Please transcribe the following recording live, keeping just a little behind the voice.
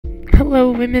Hello,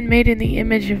 women made in the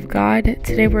image of God.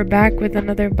 Today we're back with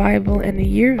another Bible in a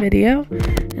Year video,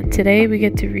 and today we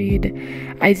get to read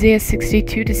Isaiah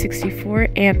 62 to 64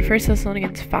 and 1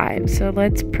 Thessalonians 5. So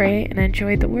let's pray and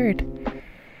enjoy the word.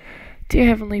 Dear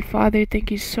Heavenly Father,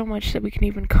 thank you so much that we can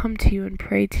even come to you and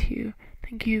pray to you.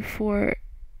 Thank you for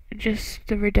just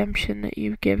the redemption that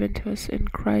you've given to us in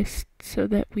Christ so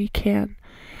that we can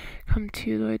come to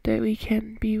you, Lord, that we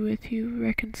can be with you,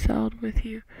 reconciled with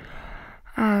you.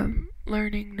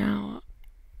 Learning now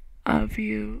of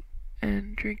you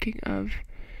and drinking of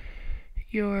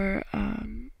your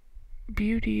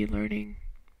beauty, learning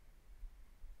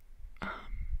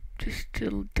just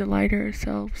to delight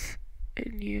ourselves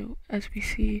in you as we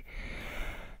see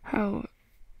how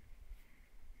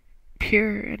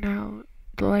pure and how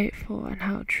delightful and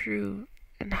how true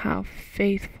and how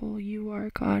faithful you are,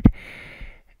 God,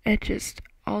 and just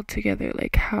altogether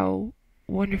like how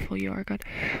wonderful you are, God.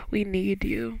 We need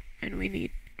you, and we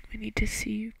need to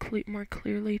see you more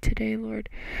clearly today, Lord.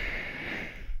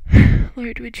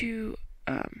 Lord, would you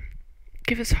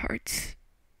give us hearts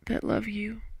that love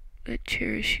you, that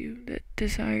cherish you, that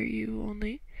desire you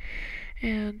only,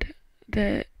 and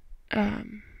that are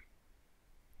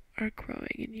growing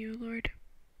in you, Lord.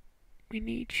 We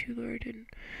need you, Lord, and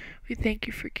we thank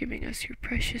you for giving us your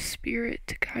precious Spirit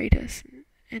to guide us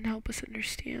and help us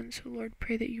understand. So, Lord,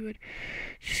 pray that you would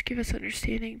just give us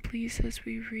understanding, please, as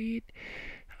we read.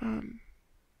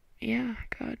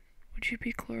 God, would you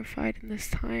be glorified in this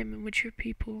time, and would your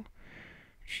people,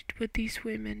 would these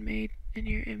women made in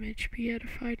your image be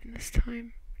edified in this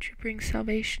time? Would you bring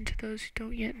salvation to those who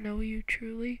don't yet know you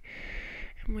truly,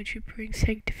 and would you bring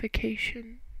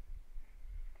sanctification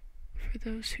for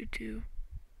those who do?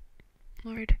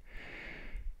 Lord,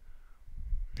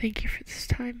 thank you for this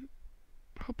time.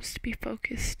 Help us to be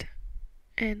focused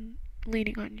and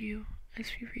leaning on you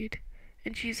as we read.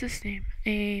 In Jesus' name,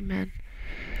 amen.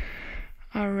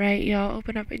 Alright, y'all,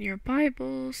 open up in your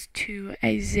Bibles to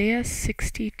Isaiah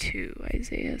 62.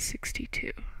 Isaiah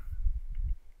 62.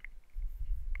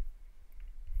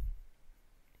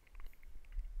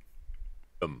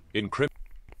 In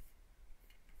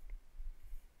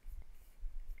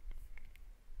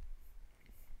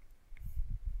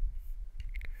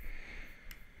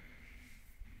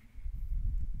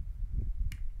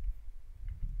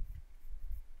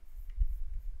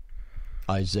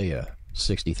Isaiah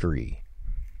 63.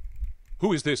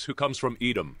 Who is this who comes from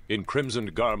Edom, in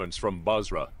crimsoned garments from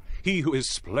Basra, he who is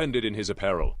splendid in his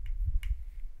apparel?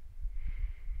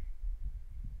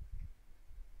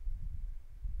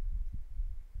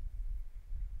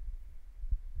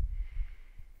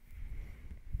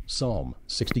 Psalm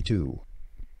 62.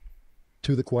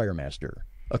 To the choirmaster,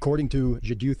 according to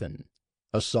Jeduthun,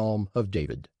 a psalm of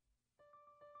David.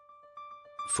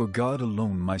 For God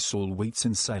alone my soul waits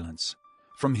in silence.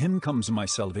 From him comes my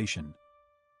salvation.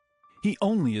 He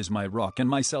only is my rock and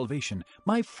my salvation,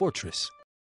 my fortress.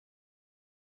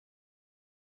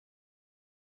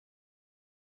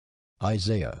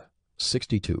 Isaiah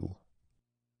 62.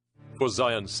 For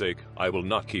Zion's sake I will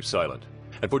not keep silent,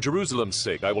 and for Jerusalem's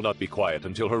sake I will not be quiet,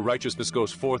 until her righteousness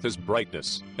goes forth as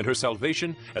brightness, and her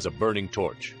salvation as a burning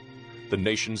torch. The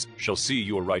nations shall see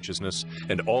your righteousness,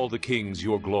 and all the kings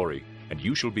your glory, and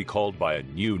you shall be called by a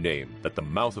new name that the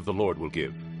mouth of the Lord will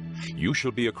give. You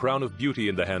shall be a crown of beauty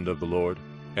in the hand of the Lord,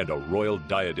 and a royal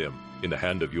diadem in the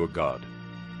hand of your God.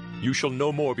 You shall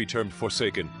no more be termed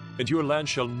forsaken, and your land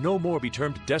shall no more be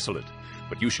termed desolate,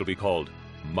 but you shall be called,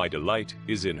 My delight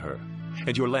is in her,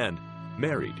 and your land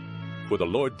married. For the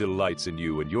Lord delights in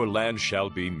you, and your land shall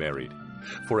be married.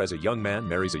 For as a young man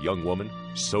marries a young woman,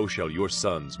 so shall your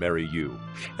sons marry you.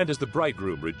 And as the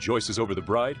bridegroom rejoices over the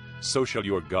bride, so shall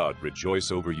your God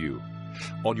rejoice over you.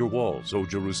 On your walls, O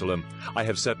Jerusalem, I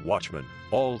have set watchmen.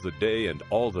 All the day and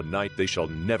all the night they shall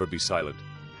never be silent.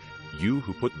 You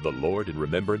who put the Lord in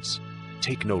remembrance,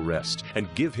 take no rest,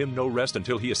 and give him no rest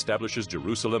until he establishes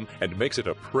Jerusalem and makes it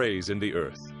a praise in the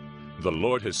earth. The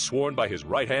Lord has sworn by his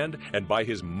right hand and by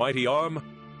his mighty arm,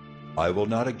 I will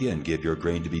not again give your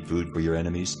grain to be food for your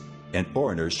enemies, and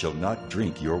foreigners shall not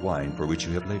drink your wine for which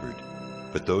you have labored.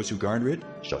 But those who garner it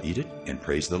shall eat it and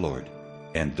praise the Lord,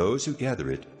 and those who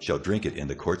gather it shall drink it in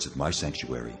the courts of my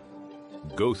sanctuary.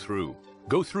 Go through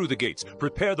the gates,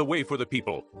 prepare the way for the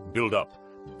people, build up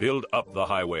the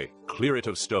highway, clear it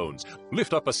of stones,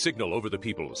 lift up a signal over the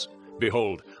peoples.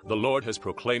 Behold, the Lord has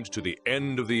proclaimed to the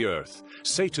end of the earth.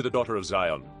 Say to the daughter of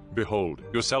Zion, Behold,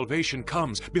 your salvation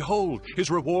comes. Behold, his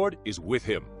reward is with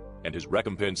him, and his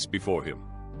recompense before him.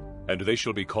 And they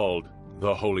shall be called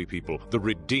the holy people, the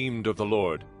redeemed of the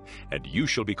Lord. And you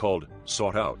shall be called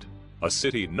sought out, a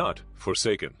city not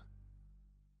forsaken.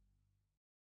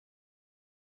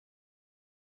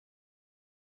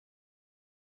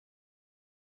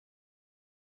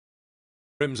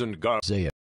 crimson garments.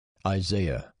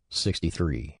 Isaiah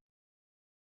 63.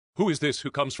 Who is this who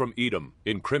comes from Edom,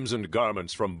 in crimson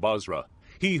garments from Basra?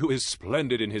 He who is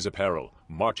splendid in his apparel,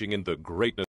 marching in the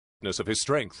greatness of his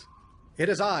strength. It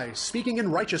is I, speaking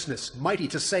in righteousness, mighty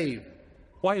to save.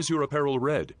 Why is your apparel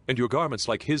red, and your garments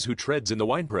like his who treads in the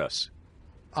winepress?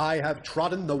 I have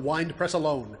trodden the winepress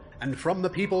alone, and from the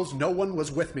peoples no one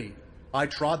was with me. I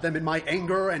trod them in my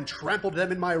anger and trampled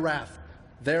them in my wrath.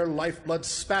 Their lifeblood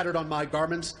spattered on my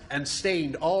garments and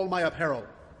stained all my apparel.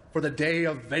 For the day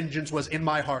of vengeance was in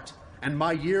my heart, and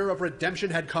my year of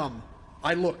redemption had come.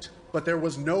 I looked, but there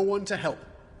was no one to help.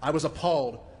 I was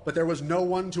appalled, but there was no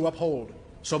one to uphold.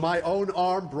 So my own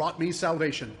arm brought me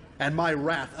salvation, and my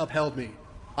wrath upheld me.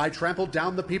 I trampled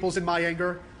down the peoples in my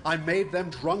anger, I made them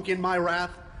drunk in my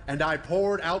wrath, and I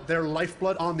poured out their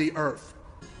lifeblood on the earth.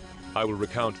 I will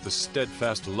recount the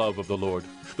steadfast love of the Lord,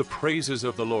 the praises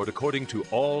of the Lord according to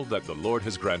all that the Lord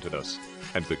has granted us,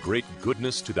 and the great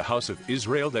goodness to the house of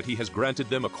Israel that he has granted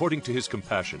them according to his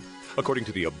compassion, according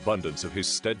to the abundance of his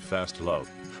steadfast love.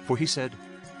 For he said,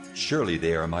 Surely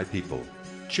they are my people,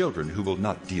 children who will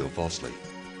not deal falsely.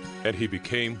 and he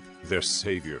became their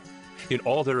Savior. In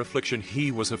all their affliction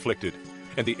he was afflicted,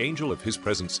 and the angel of his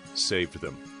presence saved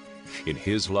them. In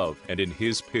his love and in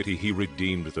his pity he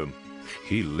redeemed them.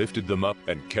 He lifted them up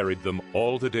and carried them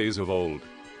all the days of old.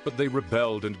 But they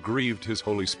rebelled and grieved his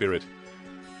Holy Spirit.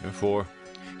 Therefore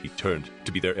he turned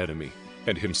to be their enemy,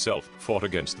 and himself fought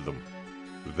against them.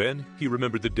 Then he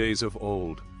remembered the days of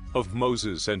old, of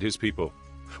Moses and his people.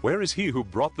 Where is he who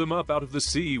brought them up out of the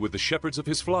sea with the shepherds of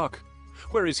his flock?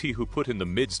 Where is he who put in the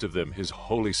midst of them his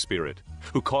Holy Spirit,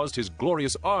 who caused his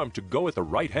glorious arm to go at the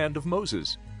right hand of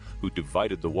Moses, who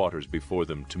divided the waters before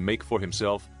them to make for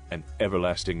himself an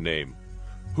everlasting name,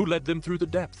 who led them through the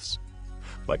depths?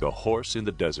 Like a horse in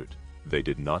the desert, they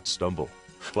did not stumble.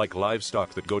 Like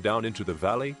livestock that go down into the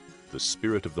valley, the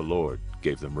Spirit of the Lord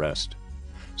gave them rest.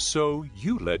 So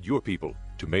you led your people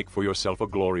to make for yourself a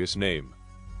glorious name.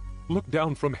 Look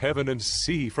down from heaven and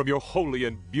see from your holy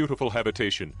and beautiful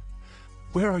habitation.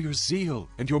 Where are your zeal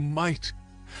and your might?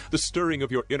 The stirring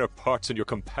of your inner parts and your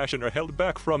compassion are held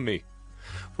back from me.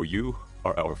 For you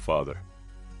are our Father.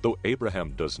 Though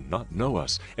Abraham does not know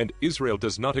us, and Israel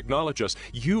does not acknowledge us,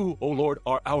 you, O Lord,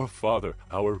 are our Father,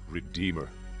 our Redeemer.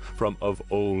 From of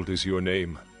old is your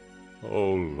name.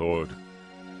 O Lord,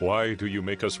 why do you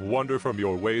make us wander from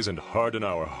your ways and harden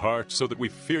our hearts so that we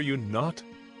fear you not?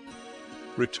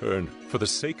 Return, for the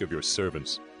sake of your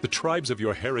servants, the tribes of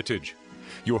your heritage.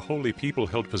 Your holy people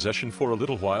held possession for a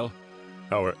little while.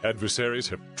 Our adversaries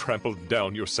have trampled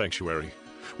down your sanctuary.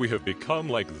 We have become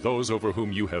like those over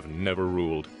whom you have never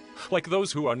ruled, like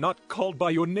those who are not called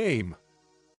by your name.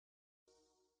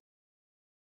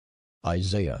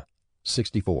 Isaiah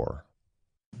 64.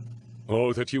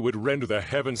 Oh, that you would rend the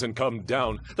heavens and come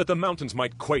down, that the mountains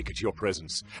might quake at your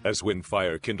presence, as when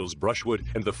fire kindles brushwood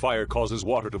and the fire causes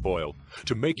water to boil,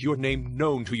 to make your name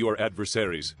known to your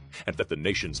adversaries, and that the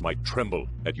nations might tremble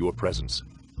at your presence.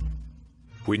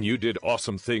 When you did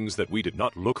awesome things that we did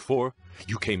not look for,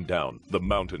 you came down, the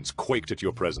mountains quaked at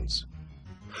your presence.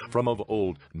 From of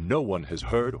old, no one has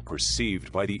heard or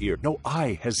perceived by the ear, no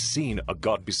eye has seen a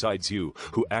God besides you,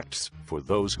 who acts for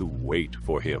those who wait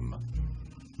for him.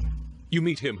 You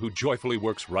meet him who joyfully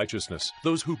works righteousness,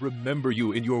 those who remember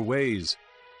you in your ways.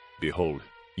 Behold,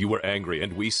 you were angry,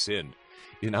 and we sinned.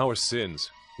 In our sins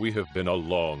we have been a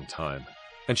long time.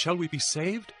 And shall we be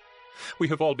saved? We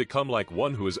have all become like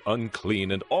one who is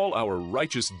unclean, and all our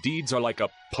righteous deeds are like a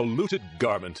polluted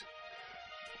garment.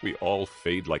 We all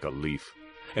fade like a leaf,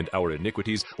 and our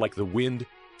iniquities, like the wind,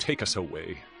 take us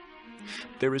away.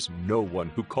 There is no one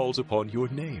who calls upon your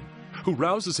name, who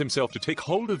rouses himself to take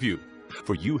hold of you.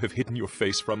 For you have hidden your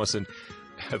face from us and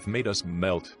have made us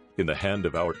melt in the hand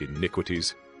of our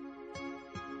iniquities.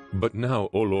 But now,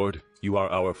 O Lord, you are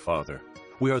our Father.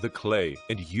 We are the clay,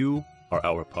 and you are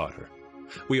our potter.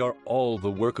 We are all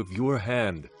the work of your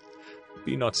hand.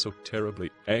 Be not so terribly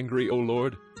angry, O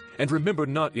Lord, and remember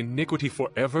not iniquity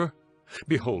forever.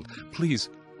 Behold, please,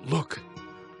 look,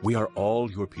 we are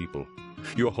all your people.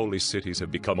 Your holy cities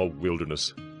have become a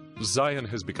wilderness. Zion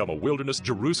has become a wilderness,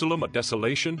 Jerusalem a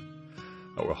desolation.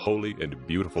 Our holy and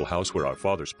beautiful house where our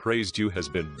fathers praised you has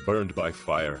been burned by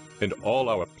fire, and all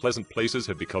our pleasant places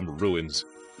have become ruins.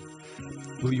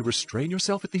 Will you restrain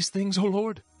yourself at these things, O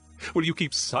Lord? Will you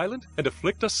keep silent and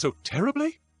afflict us so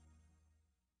terribly?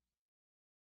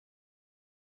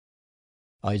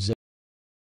 Isaiah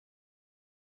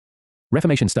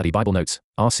Reformation Study Bible Notes,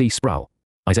 R.C. Sproul.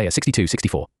 Isaiah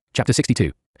 62:64. Chapter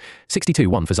 62.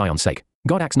 62:1 For Zion's sake.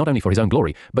 God acts not only for his own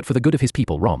glory, but for the good of his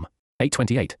people. Rom.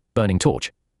 8:28. Burning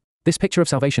torch. This picture of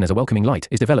salvation as a welcoming light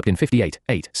is developed in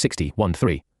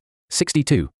 58:8-60:1-3.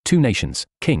 62. Two nations,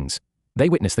 kings. They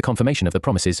witness the confirmation of the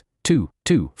promises.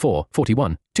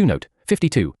 2:2:4:41. 2 note.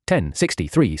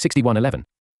 52:10:63:61:11.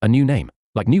 A new name.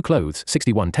 Like new clothes.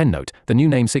 61:10 note. The new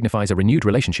name signifies a renewed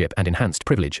relationship and enhanced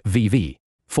privilege. VV.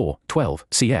 4:12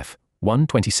 cf.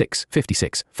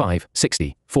 1:26:56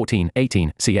 5:60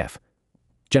 14:18 cf.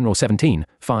 General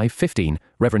 17:5:15.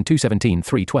 Reverend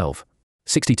 2:17:3:12.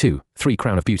 62. 3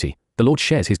 Crown of Beauty. The Lord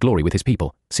shares his glory with his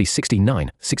people. See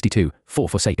 69:62. 4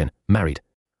 Forsaken, married.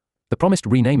 The promised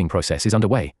renaming process is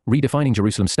underway, redefining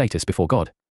Jerusalem's status before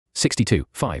God.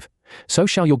 62:5. So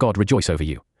shall your God rejoice over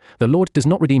you. The Lord does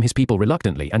not redeem his people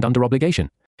reluctantly and under obligation.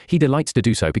 He delights to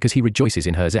do so because he rejoices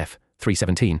in her. Zeph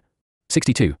 3:17.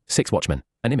 62. 6 Watchmen.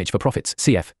 An image for prophets.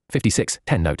 Cf.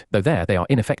 56:10 note. Though there they are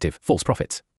ineffective, false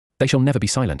prophets. They shall never be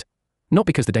silent. Not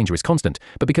because the danger is constant,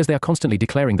 but because they are constantly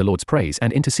declaring the Lord's praise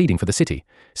and interceding for the city.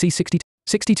 See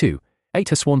 62. 8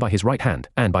 has sworn by his right hand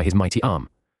and by his mighty arm.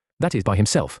 That is by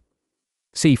himself.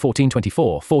 See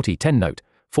 14:24, 40:10 note.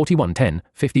 41:10,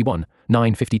 51,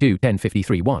 9:52,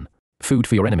 10:53 1. Food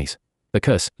for your enemies. The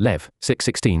curse, Lev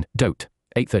 6:16, dote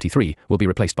 8:33, will be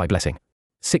replaced by blessing.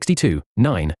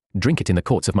 62:9. Drink it in the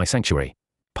courts of my sanctuary.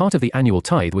 Part of the annual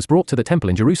tithe was brought to the temple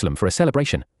in Jerusalem for a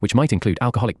celebration, which might include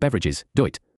alcoholic beverages.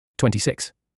 Doit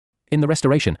 26. In the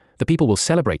restoration, the people will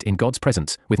celebrate in God's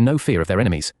presence with no fear of their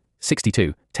enemies.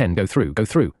 62:10 Go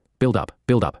through, build up,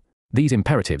 build up. These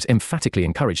imperatives emphatically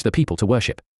encourage the people to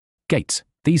worship. Gates.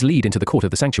 These lead into the court of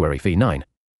the sanctuary. V9.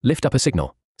 Lift up a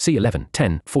signal. C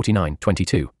 11:10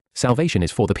 49:22. Salvation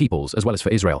is for the peoples as well as for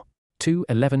Israel.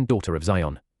 2:11 Daughter of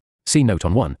Zion. See note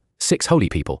on 1. 6 Holy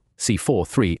people. C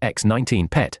 4:3x19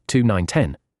 Pet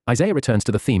 2:9:10. Isaiah returns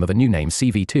to the theme of a new name.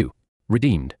 CV2.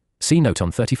 Redeemed. See note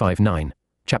on 35:9.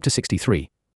 Chapter 63.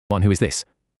 One who is this?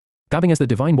 Dabbing as the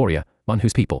divine warrior, one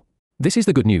whose people. This is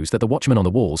the good news that the watchmen on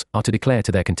the walls are to declare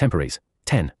to their contemporaries.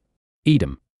 10.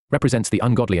 Edom represents the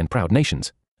ungodly and proud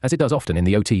nations, as it does often in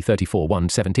the OT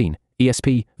 34:1-17,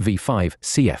 ESP V5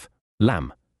 CF.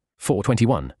 Lamb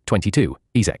 4:21-22,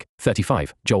 Ezek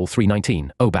 35, Joel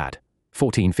 3:19, Obad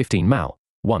 14:15, Mal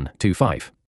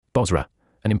 1:25. Bozrah,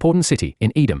 an important city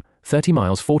in Edom, 30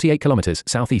 miles 48 kilometers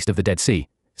southeast of the Dead Sea.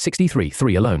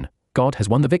 63:3 Alone. God has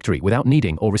won the victory without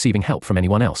needing or receiving help from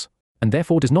anyone else, and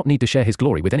therefore does not need to share his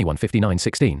glory with anyone.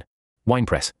 59:16.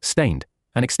 Winepress, stained,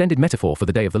 an extended metaphor for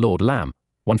the day of the Lord. Lamb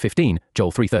 1:15,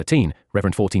 Joel 3:13,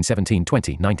 Reverend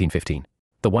 14:17-20, 19:15.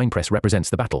 The winepress represents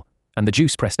the battle, and the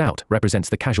juice pressed out represents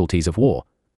the casualties of war.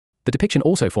 The depiction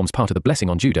also forms part of the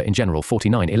blessing on Judah in general.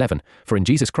 49:11, for in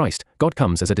Jesus Christ, God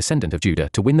comes as a descendant of Judah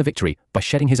to win the victory by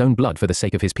shedding his own blood for the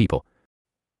sake of his people.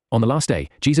 On the last day,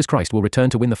 Jesus Christ will return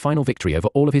to win the final victory over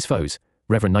all of his foes.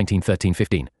 Reverend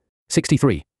 19:13-15.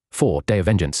 63:4 Day of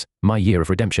Vengeance, my year of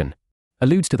redemption.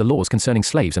 Alludes to the laws concerning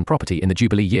slaves and property in the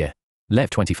Jubilee year. Lev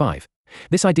 25.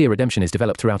 This idea redemption is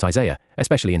developed throughout Isaiah,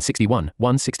 especially in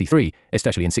 61:1-63,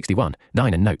 especially in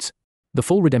 61:9 and notes. The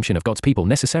full redemption of God's people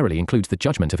necessarily includes the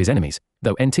judgment of his enemies,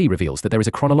 though NT reveals that there is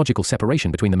a chronological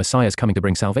separation between the Messiah's coming to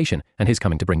bring salvation and his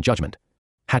coming to bring judgment.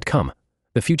 Had come.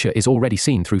 The future is already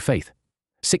seen through faith.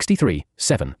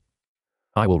 63:7.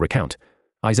 I will recount.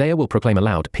 Isaiah will proclaim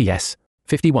aloud. P.S.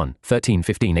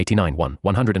 51:13-15-89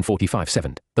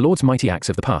 145:7. The Lord's mighty acts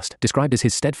of the past, described as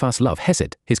his steadfast love,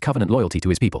 hesed, his covenant loyalty to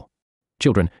his people.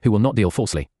 Children who will not deal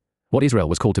falsely. What Israel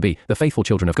was called to be, the faithful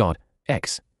children of God.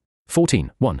 X.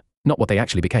 14:1. Not what they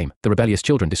actually became, the rebellious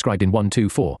children described in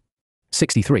 1:2-4.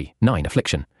 63:9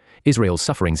 Affliction. Israel's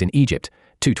sufferings in Egypt.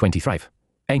 2:25.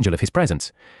 Angel of his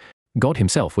presence. God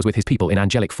himself was with his people in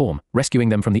angelic form, rescuing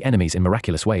them from the enemies in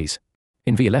miraculous ways.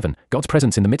 In V11, God's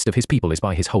presence in the midst of his people is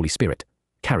by his Holy Spirit.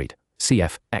 Carried.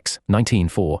 Cf. X.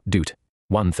 19:4 Dut.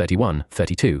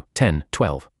 1:31-32,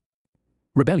 10:12.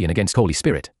 Rebellion against Holy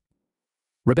Spirit.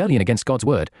 Rebellion against God's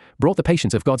word brought the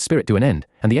patience of God's Spirit to an end,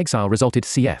 and the exile resulted.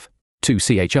 Cf. 2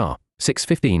 CHR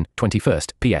 6:15,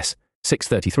 21st, PS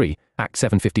 6:33, Act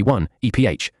 7:51,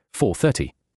 EPH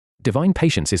 4:30. Divine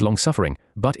patience is long-suffering,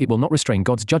 but it will not restrain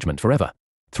God's judgment forever.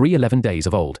 3:11 Days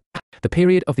of old. The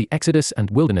period of the Exodus and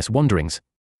wilderness wanderings.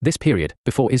 This period,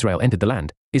 before Israel entered the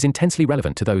land, is intensely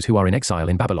relevant to those who are in exile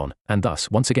in Babylon, and thus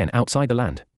once again outside the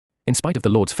land. In spite of the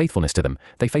Lord's faithfulness to them,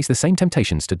 they face the same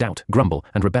temptations to doubt, grumble,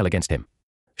 and rebel against him.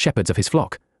 Shepherds of his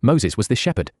flock. Moses was this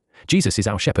shepherd. Jesus is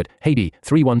our shepherd. Haggai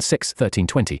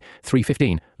 3:16-13-20,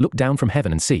 3:15. Look down from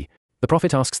heaven and see. The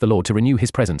prophet asks the Lord to renew his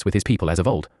presence with his people as of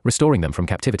old, restoring them from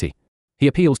captivity. He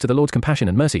appeals to the Lord's compassion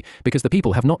and mercy because the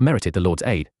people have not merited the Lord's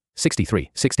aid.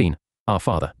 63:16. Our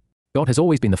Father. God has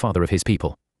always been the Father of his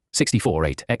people.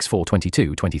 64:8 X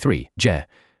 4:22-23 Jer.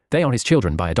 They are his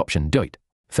children by adoption. Doit.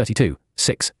 32.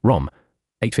 6, Rom.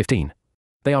 8:15.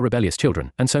 They are rebellious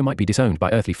children, and so might be disowned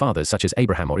by earthly fathers such as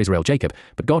Abraham or Israel Jacob,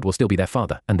 but God will still be their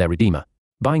father and their redeemer,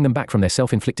 buying them back from their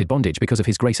self-inflicted bondage because of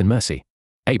his grace and mercy.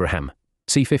 Abraham.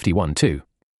 C 51:2.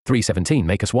 3:17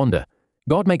 make us wonder.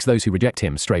 God makes those who reject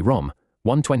him stray. Rom.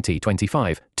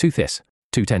 1:20-25, 2 Thess.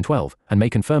 2:10-12, and may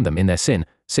confirm them in their sin.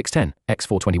 6:10, X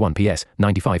 4:21 PS.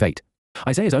 95:8.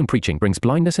 Isaiah's own preaching brings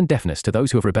blindness and deafness to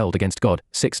those who have rebelled against God.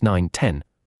 6:9-10.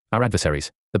 Our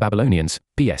adversaries, the Babylonians.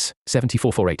 PS.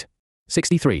 74:48.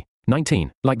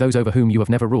 63:19, like those over whom you have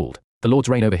never ruled, the Lord's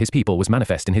reign over his people was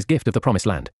manifest in his gift of the promised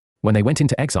land. When they went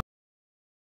into exile,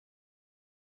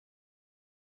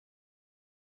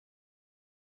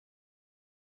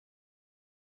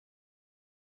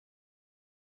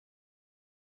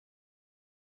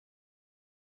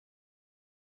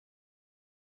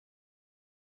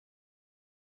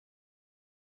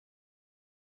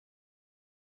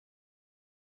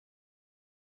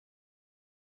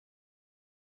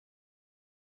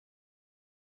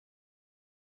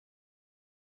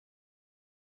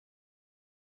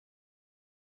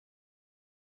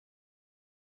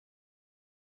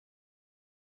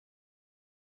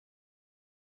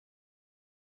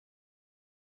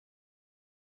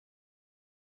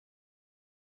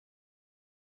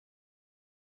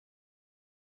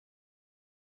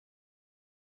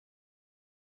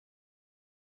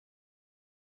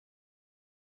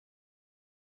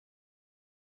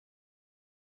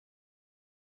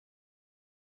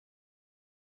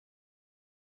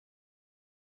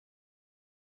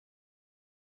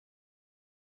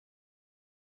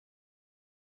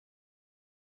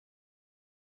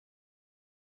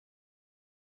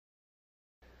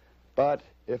 But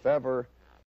if ever,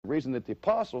 the reason that the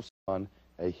apostles on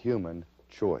a human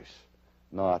choice,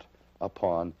 not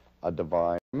upon a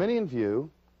divine. Many in view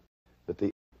that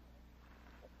the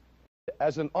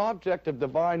as an object of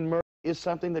divine mercy is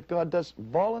something that God does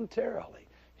voluntarily.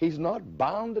 He's not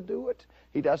bound to do it.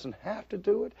 He doesn't have to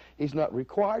do it. He's not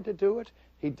required to do it.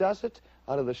 He does it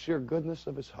out of the sheer goodness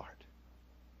of his heart.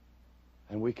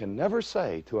 And we can never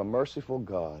say to a merciful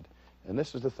God, and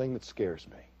this is the thing that scares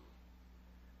me,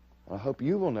 I hope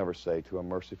you will never say to a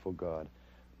merciful God,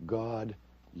 God,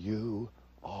 you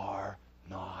are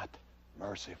not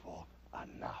merciful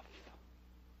enough.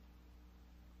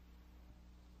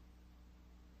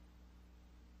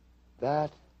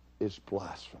 That is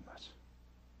blasphemous.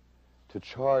 To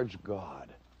charge God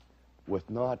with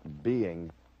not being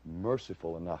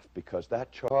merciful enough, because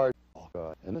that charge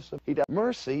God, and this he does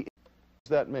mercy. What does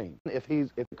that mean? If he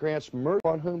grants mercy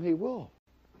on whom he will,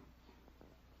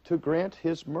 to grant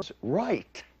his mercy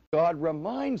right. God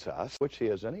reminds us, which he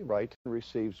has any right to,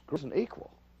 receives grace and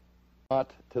equal,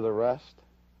 not to the rest.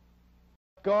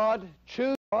 God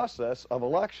chooses the process of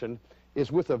election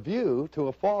is with a view to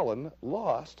a fallen,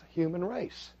 lost human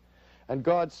race. And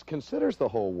God considers the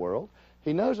whole world.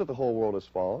 He knows that the whole world is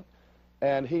fallen,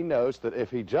 and he knows that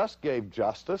if he just gave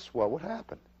justice, what would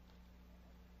happen?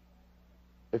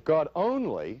 If God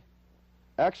only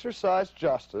exercised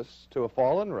justice to a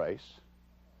fallen race,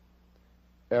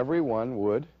 everyone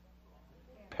would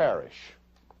perish.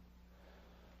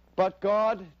 But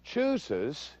God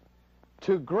chooses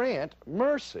to grant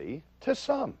mercy to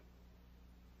some.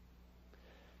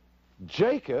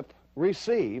 Jacob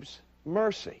receives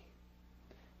mercy.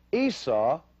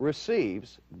 Esau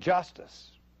receives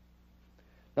justice.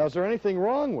 Now, is there anything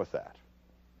wrong with that?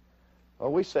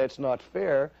 Well, we say it's not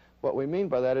fair. What we mean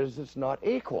by that is it's not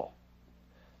equal.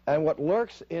 And what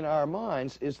lurks in our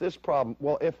minds is this problem.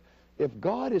 Well, if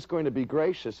God is going to be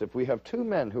gracious, if we have two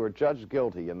men who are judged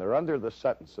guilty and they're under the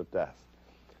sentence of death,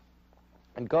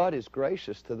 and God is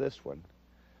gracious to this one,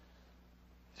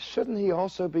 shouldn't he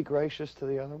also be gracious to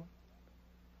the other one?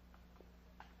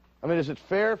 I mean, is it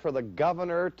fair for the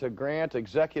governor to grant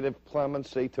executive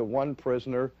clemency to one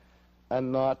prisoner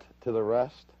and not to the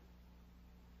rest?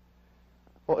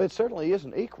 Well, it certainly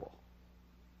isn't equal.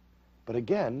 But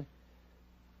again,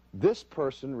 this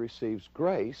person receives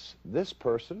grace, this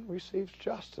person receives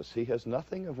justice. He has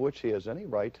nothing of which he has any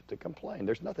right to complain.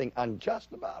 There's nothing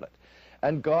unjust about it.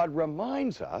 And God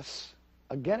reminds us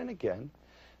again and again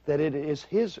that it is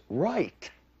his right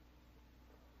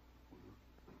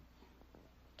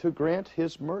to grant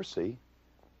his mercy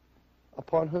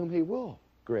upon whom he will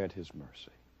grant his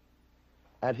mercy.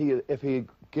 And if he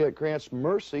grants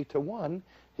mercy to one,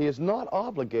 he is not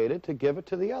obligated to give it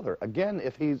to the other. Again,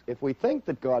 if we think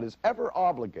that God is ever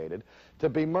obligated to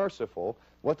be merciful,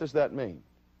 what does that mean?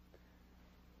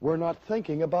 We're not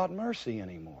thinking about mercy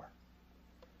anymore.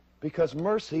 Because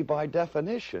mercy, by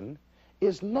definition,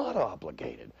 is not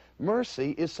obligated.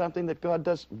 Mercy is something that God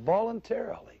does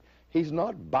voluntarily. He's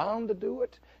not bound to do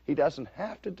it. He doesn't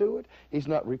have to do it. He's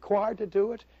not required to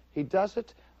do it. He does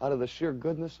it out of the sheer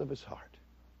goodness of his heart.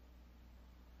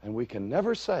 And we can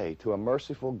never say to a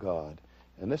merciful God,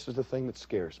 and this is the thing that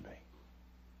scares me,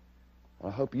 I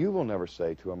hope you will never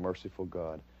say to a merciful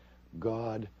God,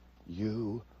 God,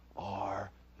 you are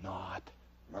not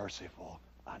merciful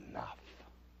enough.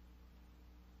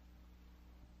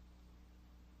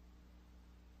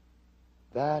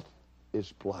 That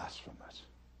is blasphemous.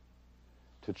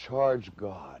 To charge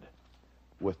God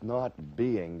with not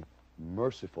being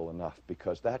merciful enough,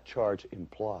 because that charge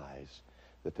implies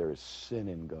that there is sin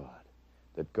in God,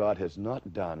 that God has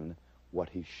not done what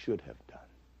he should have done.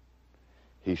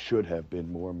 He should have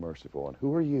been more merciful. And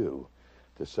who are you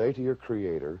to say to your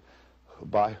Creator,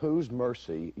 by whose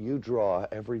mercy you draw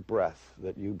every breath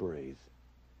that you breathe,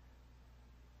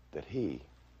 that he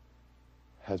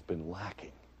has been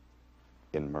lacking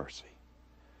in mercy?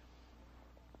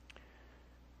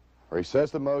 Or he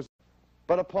says to Moses,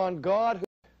 but upon God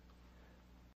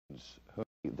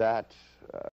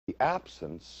the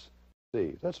absence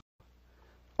that's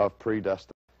of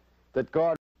predestination, that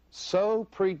God so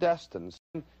predestines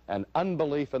an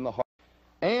unbelief in the heart.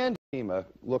 And schema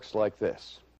looks like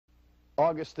this: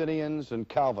 Augustinians and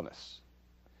Calvinists.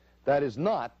 That is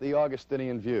not the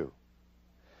Augustinian view.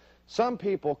 Some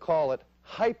people call it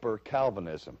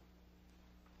hyper-Calvinism.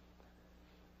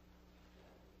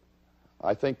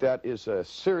 I think that is a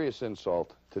serious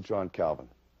insult to John Calvin,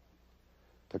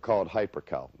 to call it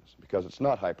hyper-Calvinism, because it's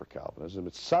not hyper-Calvinism,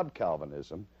 it's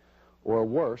sub-Calvinism, or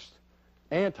worse,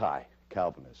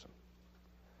 anti-Calvinism.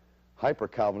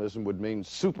 Hyper-Calvinism would mean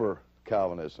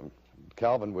super-Calvinism.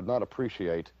 Calvin would not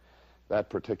appreciate that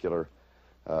particular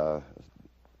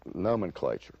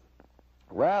nomenclature.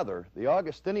 Rather, the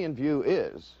Augustinian view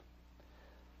is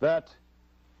that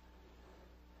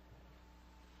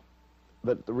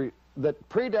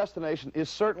predestination is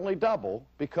certainly double,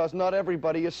 because not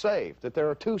everybody is saved, that there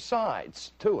are two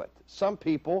sides to it. Some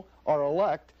people are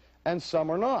elect and some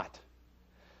are not.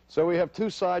 So we have two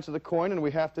sides of the coin, and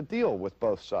we have to deal with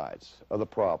both sides of the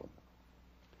problem.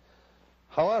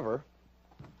 However,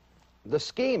 the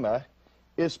schema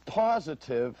is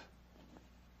positive,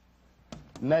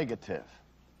 negative.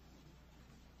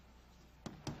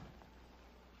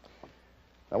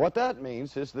 Now, what that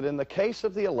means is that in the case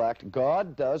of the elect,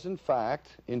 God does, in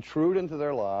fact, intrude into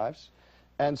their lives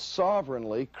and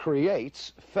sovereignly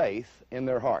creates faith in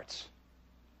their hearts.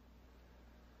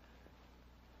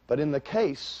 But in the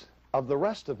case of the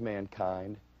rest of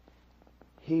mankind,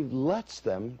 he lets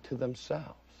them to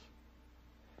themselves.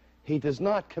 He does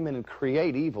not come in and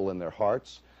create evil in their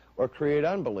hearts or create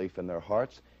unbelief in their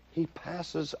hearts. He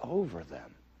passes over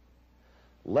them,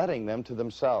 letting them to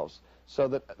themselves. So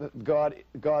that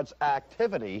God's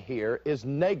activity here is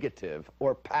negative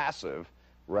or passive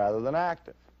rather than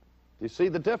active. Do you see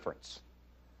the difference?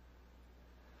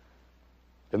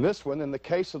 In this one, in the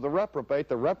case of the reprobate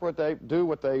do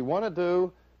what they want to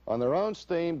do on their own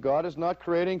steam. God is not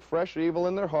creating fresh evil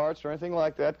in their hearts or anything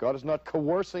like that. God is not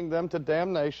coercing them to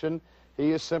damnation.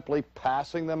 He is simply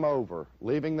passing them over,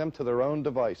 leaving them to their own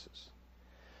devices.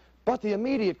 But the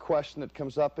immediate question that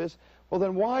comes up is, well,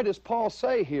 then why does Paul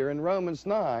say here in Romans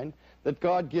 9 that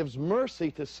God gives mercy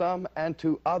to some and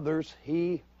to others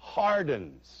he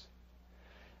hardens?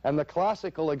 And the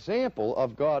classical example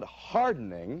of God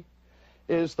hardening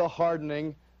is the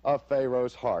hardening of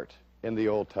Pharaoh's heart in the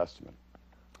Old Testament.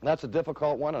 That's a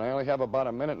difficult one, and I only have about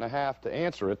a minute and a half to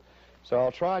answer it, so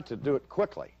I'll try to do it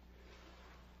quickly.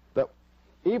 That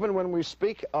even when we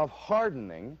speak of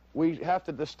hardening, we have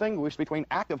to distinguish between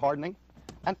active hardening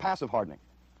and passive hardening,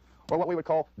 or what we would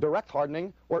call direct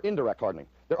hardening or indirect hardening.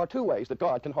 There are two ways that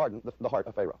God can harden the heart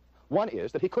of Pharaoh. One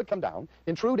is that he could come down,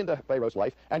 intrude into Pharaoh's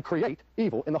life, and create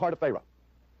evil in the heart of Pharaoh.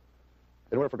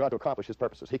 In order for God to accomplish his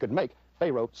purposes, he could make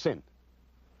Pharaoh sin.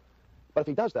 But if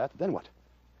he does that, then what?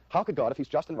 How could God, if he's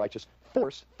just and righteous,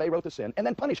 force Pharaoh to sin and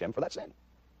then punish him for that sin?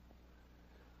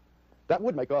 That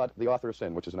would make God the author of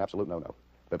sin, which is an absolute no-no,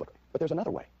 biblically. But there's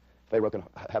another way Pharaoh can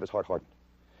have his heart hardened.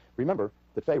 Remember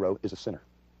that Pharaoh is a sinner.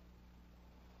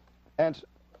 And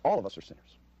all of us are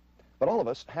sinners. But all of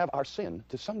us have our sin,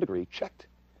 to some degree, checked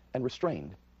and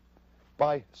restrained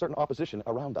by certain opposition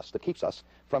around us that keeps us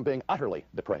from being utterly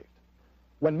depraved.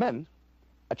 When men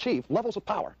achieve levels of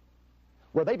power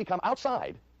where they become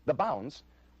outside the bounds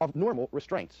of normal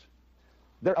restraints,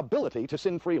 their ability to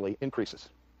sin freely increases.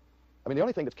 I mean, the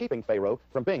only thing that's keeping Pharaoh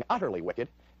from being utterly wicked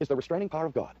is the restraining power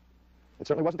of God. It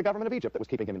certainly wasn't the government of Egypt that was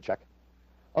keeping him in check.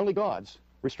 Only God's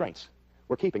restraints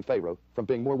were keeping Pharaoh from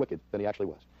being more wicked than he actually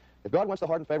was. If God wants to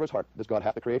harden Pharaoh's heart, does God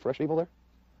have to create fresh evil there?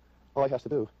 All he has to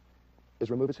do is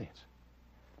remove his hands.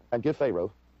 and give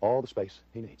Pharaoh all the space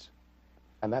he needs.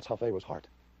 And that's how Pharaoh's heart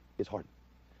is hardened,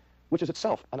 which is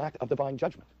itself an act of divine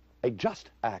judgment, a just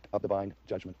act of divine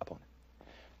judgment upon it.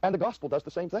 And the gospel does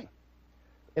the same thing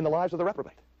in the lives of the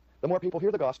reprobate. The more people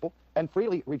hear the gospel and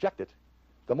freely reject it,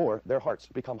 the more their hearts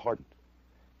become hardened.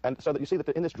 And so that you see that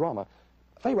in this drama,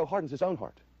 Pharaoh hardens his own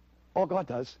heart. All God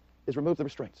does is remove the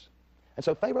restraints. And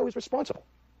so Pharaoh is responsible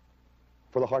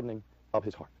for the hardening of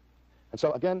his heart. And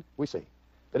so again, we see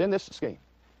that in this scheme,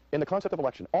 in the concept of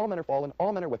election, all men are fallen,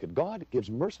 all men are wicked. God gives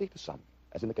mercy to some,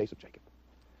 as in the case of Jacob.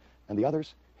 And the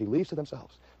others, he leaves to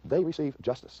themselves. They receive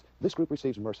justice. This group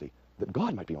receives mercy, that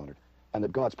God might be honored and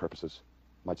that God's purposes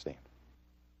might stand.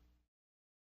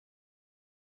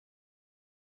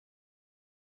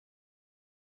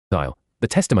 The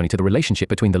testimony to the relationship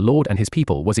between the Lord and his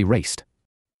people was erased.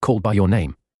 Called by your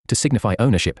name, to signify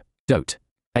ownership. Dot.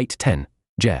 8:10.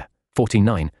 Jer.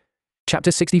 14:9.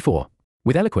 Chapter 64.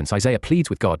 With eloquence, Isaiah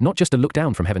pleads with God not just to look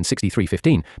down from heaven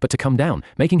 63:15, but to come down,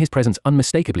 making his presence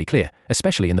unmistakably clear,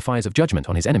 especially in the fires of judgment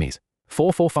on his enemies.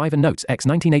 4:4-5 and notes X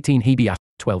 19:18 Hebrews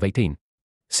 12:18.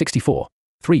 64.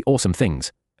 Three awesome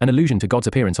things. An allusion to God's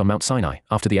appearance on Mount Sinai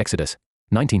after the Exodus.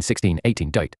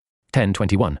 19:16-18. Dot.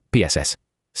 10:21. PSS.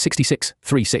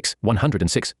 66:36,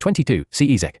 106:22.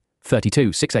 See Ezek.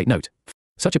 32:6-8. Note.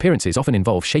 Such appearances often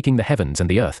involve shaking the heavens and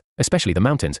the earth, especially the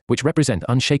mountains, which represent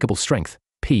unshakable strength.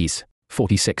 Ps.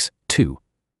 46:2.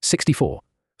 64.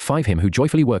 5 Him who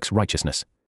joyfully works righteousness.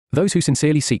 Those who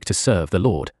sincerely seek to serve the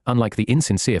Lord, unlike the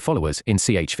insincere followers in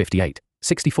ch 58.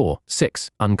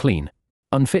 64:6. Unclean.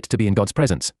 Unfit to be in God's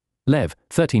presence. Lev.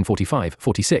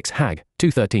 13:45-46. Hag.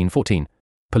 2:13-14.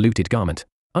 Polluted garment.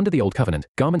 Under the Old Covenant,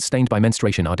 garments stained by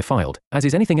menstruation are defiled, as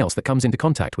is anything else that comes into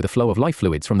contact with a flow of life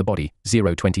fluids from the body.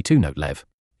 0:22. Note Lev.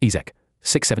 Ezek.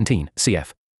 6:17.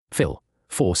 Cf. Phil.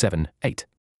 4:7-8.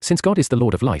 Since God is the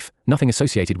Lord of life, nothing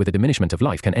associated with a diminishment of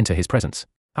life can enter his presence.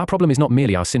 Our problem is not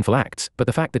merely our sinful acts, but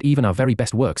the fact that even our very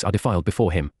best works are defiled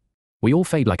before him. We all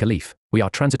fade like a leaf. We are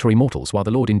transitory mortals while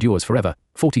the Lord endures forever.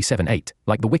 47:8.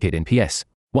 Like the wicked in PS.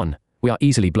 1. We are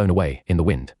easily blown away in the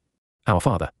wind. Our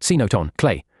Father. See note on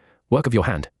clay. Work of your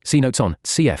hand. See notes on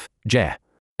cf. Jer.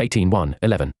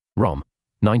 18:1-11. Rom.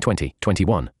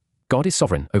 9:20-21. God is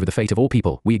sovereign over the fate of all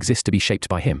people. We exist to be shaped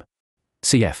by him.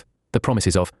 Cf. The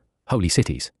promises of holy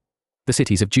cities. The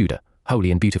cities of Judah,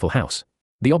 holy and beautiful house.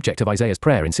 The object of Isaiah's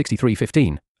prayer in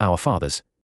 63:15, our fathers.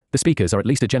 The speakers are at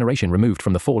least a generation removed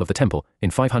from the fall of the temple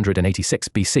in 586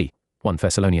 BC. 1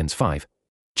 Thessalonians 5.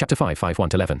 Chapter 5,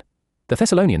 5:1-11. The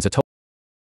Thessalonians are told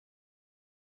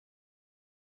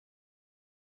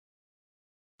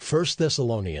 1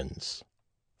 Thessalonians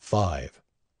 5.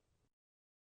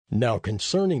 Now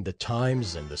concerning the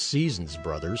times and the seasons,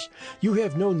 brothers, you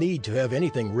have no need to have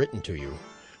anything written to you,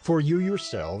 for you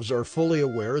yourselves are fully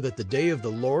aware that the day of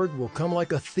the Lord will come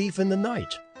like a thief in the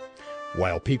night.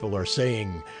 While people are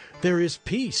saying, there is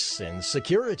peace and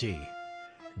security,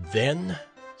 then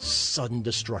sudden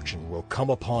destruction will come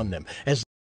upon them as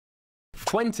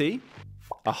 20,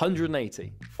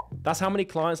 180. That's how many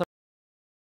clients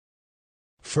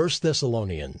 1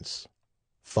 Thessalonians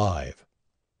 5.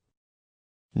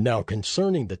 Now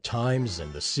concerning the times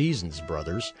and the seasons,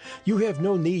 brothers, you have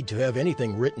no need to have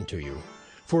anything written to you,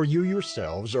 for you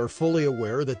yourselves are fully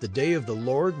aware that the day of the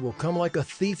Lord will come like a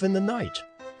thief in the night.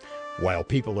 While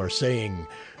people are saying,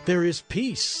 there is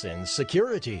peace and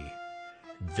security,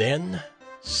 then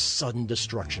sudden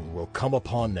destruction will come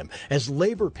upon them, as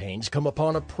labor pains come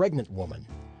upon a pregnant woman,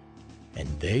 and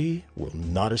they will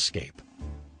not escape.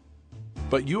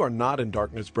 But you are not in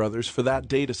darkness, brothers, for that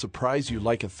day to surprise you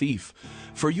like a thief.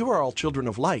 For you are all children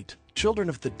of light, children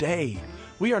of the day.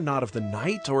 We are not of the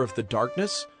night or of the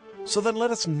darkness. So then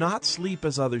let us not sleep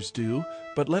as others do,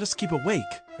 but let us keep awake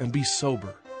and be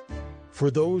sober.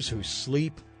 For those who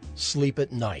sleep, sleep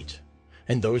at night,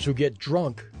 and those who get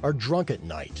drunk are drunk at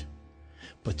night.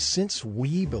 But since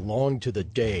we belong to the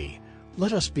day,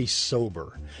 let us be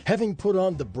sober, having put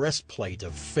on the breastplate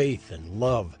of faith and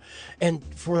love, and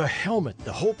for a helmet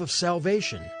the hope of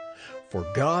salvation. For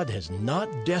God has not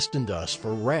destined us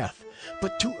for wrath,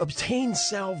 but to obtain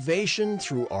salvation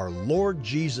through our Lord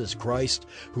Jesus Christ,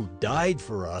 who died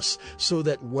for us, so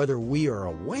that whether we are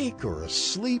awake or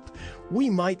asleep, we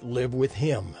might live with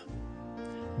him.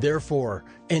 Therefore,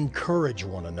 encourage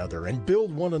one another and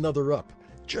build one another up,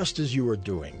 just as you are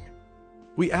doing.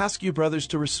 We ask you, brothers,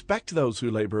 to respect those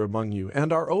who labor among you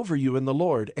and are over you in the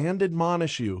Lord, and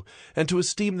admonish you, and to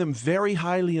esteem them very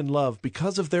highly in love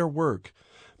because of their work.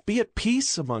 Be at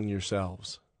peace among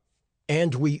yourselves.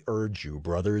 And we urge you,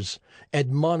 brothers,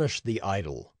 admonish the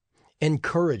idle,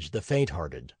 encourage the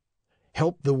faint-hearted,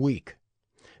 help the weak,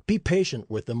 be patient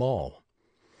with them all.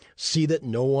 See that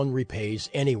no one repays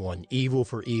anyone evil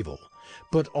for evil,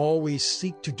 but always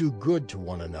seek to do good to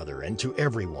one another and to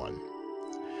everyone.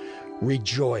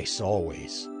 Rejoice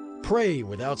always. Pray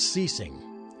without ceasing.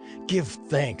 Give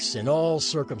thanks in all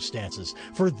circumstances,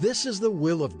 for this is the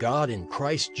will of God in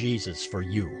Christ Jesus for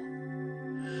you.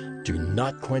 Do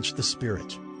not quench the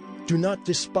Spirit. Do not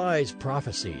despise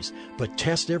prophecies, but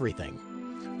test everything.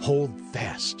 Hold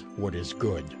fast what is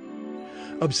good.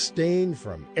 Abstain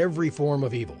from every form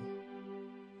of evil.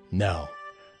 Now,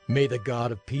 may the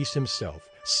God of peace himself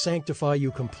sanctify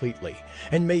you completely,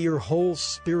 and may your whole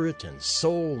spirit and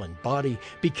soul and body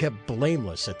be kept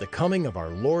blameless at the coming of our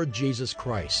Lord Jesus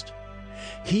Christ.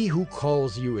 He who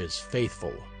calls you is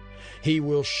faithful. He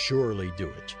will surely do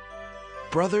it.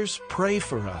 Brothers, pray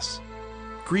for us.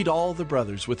 Greet all the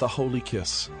brothers with a holy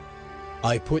kiss.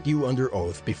 I put you under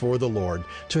oath before the Lord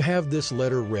to have this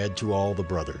letter read to all the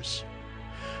brothers.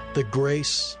 The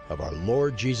grace of our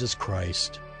Lord Jesus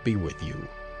Christ be with you.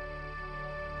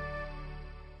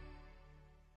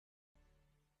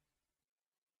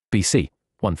 BC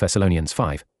 1 Thessalonians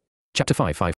 5. Chapter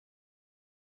 5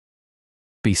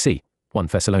 BC 1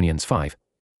 Thessalonians 5.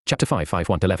 Chapter 5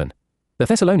 1-11. The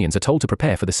Thessalonians are told to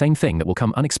prepare for the same thing that will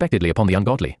come unexpectedly upon the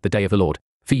ungodly, the day of the Lord.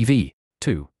 VV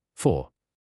 2 4.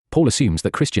 Paul assumes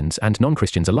that Christians and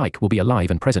non-Christians alike will be alive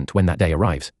and present when that day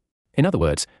arrives. In other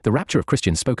words, the rapture of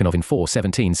Christians spoken of in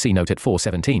 4:17, see note at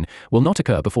 4:17, will not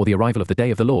occur before the arrival of the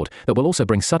day of the Lord, that will also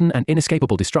bring sudden and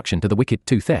inescapable destruction to the wicked.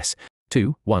 2 Thess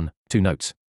 2 1 2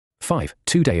 notes. 5.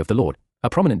 2 Day of the Lord, a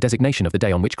prominent designation of the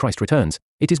day on which Christ returns.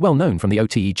 It is well known from the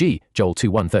OTEG, Joel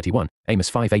 2:1-31, Amos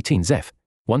 5:18, Zeph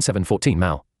 1:7-14,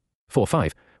 Mal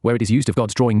 4:5, where it is used of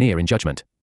God's drawing near in judgment.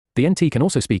 The NT can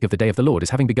also speak of the day of the Lord as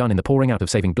having begun in the pouring out of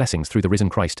saving blessings through the risen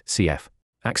Christ, cf.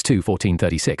 Acts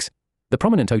 2:14-36. The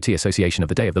prominent OT association of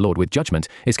the day of the Lord with judgment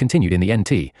is continued in the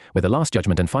NT, where the last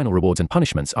judgment and final rewards and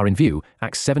punishments are in view.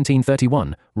 Acts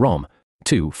 17:31, Rom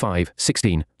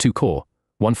 2:5-16, 2 Cor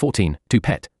 1:14, 2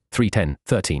 Pet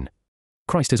 3:10-13.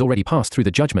 Christ has already passed through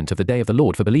the judgment of the day of the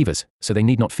Lord for believers, so they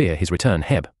need not fear his return.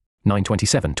 Heb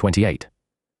 9:27-28.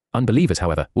 Unbelievers,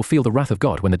 however, will feel the wrath of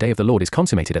God when the day of the Lord is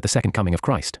consummated at the second coming of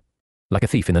Christ. Like a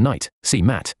thief in the night, see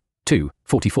Matt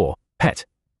 2:44, Pet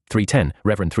 3:10,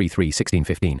 Reverend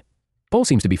 3:3-16-15. Paul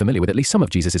seems to be familiar with at least some of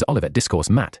Jesus' Olivet Discourse.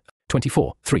 Matt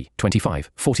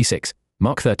 24:3-25-46,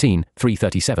 Mark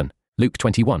 13:3-37, Luke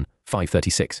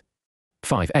 21:5-36.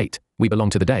 5:8. We belong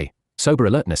to the day. Sober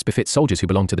alertness befits soldiers who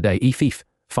belong to the day. Ephes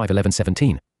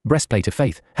 5:11-17. Breastplate of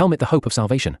faith, helmet the hope of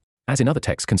salvation. As in other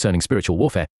texts concerning spiritual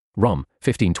warfare, Rom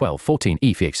 15:12-14,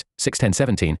 Ephes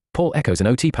 6:10-17, Paul echoes an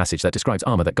OT passage that describes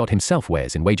armor that God himself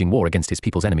wears in waging war against his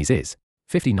people's enemies. Is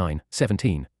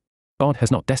 59:17. God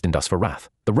has not destined us for wrath.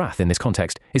 The wrath in this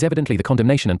context is evidently the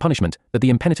condemnation and punishment that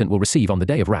the impenitent will receive on the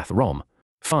day of wrath. Rom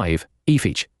 5,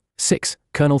 Ephes 6,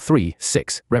 Colonel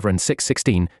 3:6, Reverend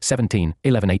 6:16, 17,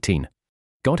 11:18.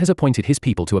 God has appointed his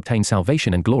people to obtain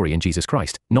salvation and glory in Jesus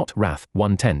Christ, not wrath.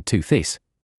 1:10-2 Thess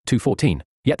 2:14.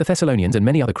 Yet the Thessalonians and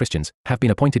many other Christians have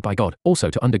been appointed by God also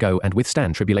to undergo and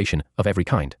withstand tribulation of every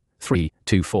kind.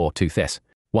 3:2-4 Thess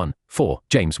 1:4,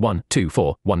 James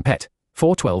 1:2-4, 1 Pet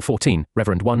 4:12-14,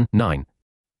 Reverend 1:9.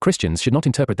 Christians should not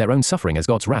interpret their own suffering as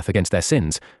God's wrath against their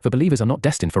sins, for believers are not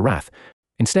destined for wrath.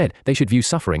 Instead, they should view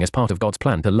suffering as part of God's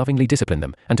plan to lovingly discipline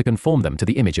them and to conform them to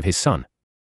the image of his Son.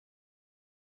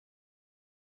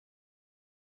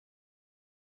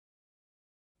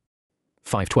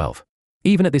 5:12.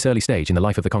 Even at this early stage in the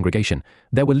life of the congregation,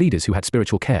 there were leaders who had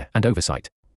spiritual care and oversight.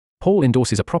 Paul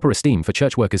endorses a proper esteem for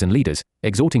church workers and leaders,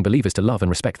 exhorting believers to love and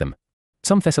respect them.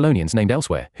 Some Thessalonians named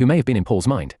elsewhere, who may have been in Paul's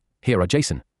mind, here are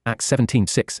Jason, Acts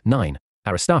 17:6-9,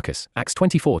 Aristarchus, Acts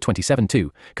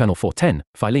 24:27-2, Colonel 4:10,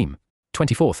 Philemon,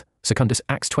 24th, Secundus,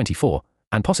 Acts 24,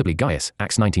 and possibly Gaius,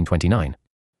 Acts 19:29.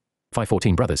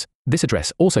 5:14 Brothers. This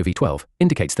address, also V12,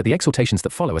 indicates that the exhortations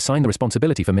that follow assign the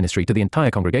responsibility for ministry to the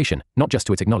entire congregation, not just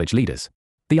to its acknowledged leaders.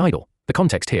 The idle, the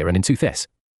context here and in 2 Thess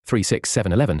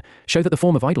 3:6-7-11, show that the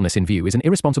form of idleness in view is an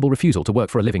irresponsible refusal to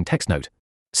work for a living. Text note.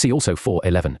 See also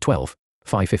 4:11-12,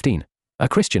 5:15. A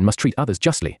Christian must treat others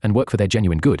justly and work for their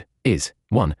genuine good. Is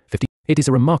 1:50. It is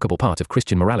a remarkable part of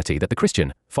Christian morality that the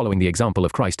Christian, following the example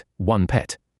of Christ, 1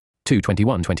 Pet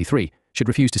 2:21-23, should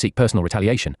refuse to seek personal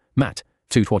retaliation. Matt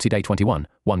 2:20-21,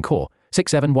 1 Cor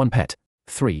 6:7, 1 Pet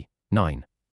 3:9.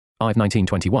 Iv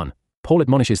 19:21. Paul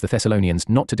admonishes the Thessalonians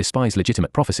not to despise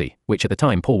legitimate prophecy, which at the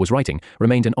time Paul was writing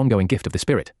remained an ongoing gift of the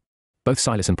Spirit. Both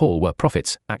Silas and Paul were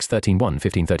prophets, Acts 13:1,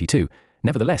 15:32.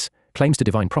 Nevertheless, claims to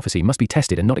divine prophecy must be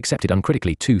tested and not accepted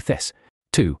uncritically. 2 Thess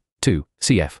 2:2,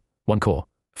 cf. 1 Cor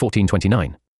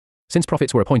 14:29. Since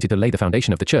prophets were appointed to lay the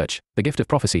foundation of the church, the gift of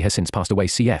prophecy has since passed away.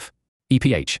 Cf.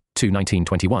 EPH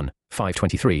 2:19-21,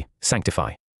 5:23,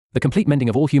 sanctify. The complete mending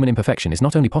of all human imperfection is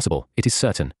not only possible, it is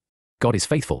certain. God is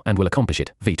faithful and will accomplish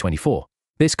it. V24.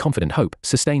 This confident hope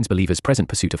sustains believers' present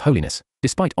pursuit of holiness,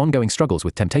 despite ongoing struggles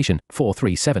with temptation.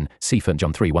 4:37, see 1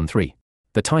 John 3:13.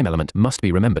 The time element must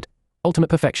be remembered. Ultimate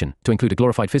perfection, to include a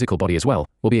glorified physical body as well,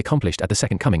 will be accomplished at the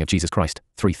second coming of Jesus Christ.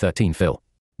 3:13 Phil.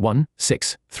 1,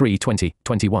 6, 3:20,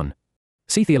 21.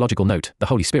 See theological note, the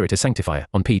Holy Spirit as sanctifier,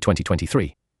 on p.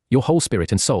 2023. Your whole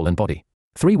spirit and soul and body.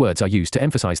 3 words are used to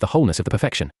emphasize the wholeness of the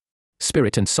perfection.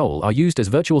 Spirit and soul are used as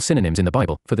virtual synonyms in the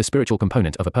Bible for the spiritual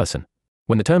component of a person.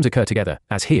 When the terms occur together,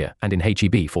 as here and in Heb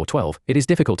 4:12, it is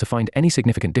difficult to find any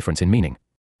significant difference in meaning.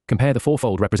 Compare the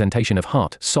fourfold representation of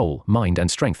heart, soul, mind and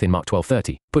strength in Mark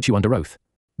 12:30, put you under oath.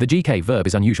 The GK verb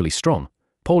is unusually strong.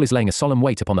 Paul is laying a solemn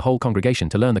weight upon the whole congregation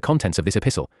to learn the contents of this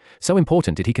epistle. So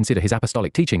important did he consider his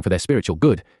apostolic teaching for their spiritual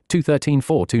good.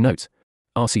 2:13-4 2 notes.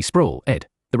 R.C. Sproul, ed.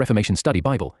 The Reformation Study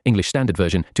Bible, English Standard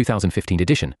Version, 2015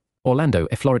 edition. Orlando,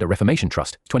 Florida Reformation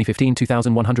Trust, 2015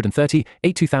 2130,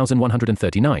 8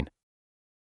 2139.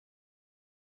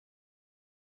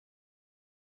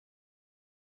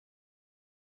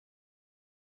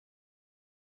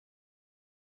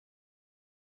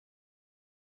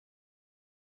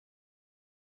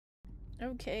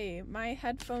 Okay, my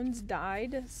headphones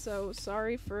died, so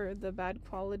sorry for the bad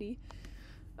quality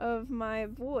of my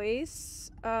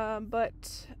voice.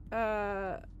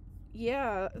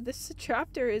 Yeah, this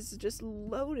chapter is just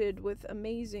loaded with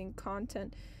amazing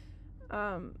content,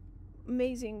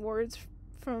 amazing words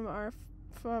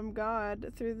from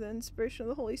God through the inspiration of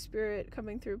the Holy Spirit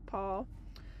coming through Paul,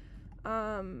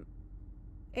 the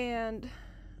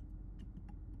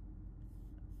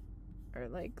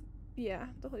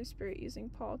Holy Spirit using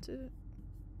Paul to,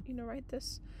 write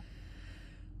this.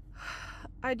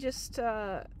 I just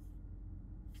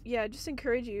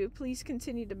encourage you, please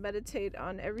continue to meditate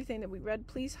on everything that we read.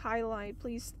 Please highlight,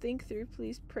 please think through,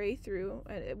 please pray through.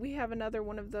 We have another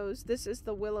one of those, this is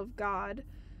the will of God,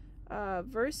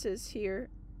 verses here.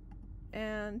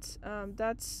 And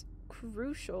that's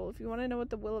crucial. If you want to know what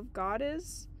the will of God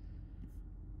is,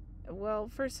 well,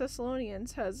 1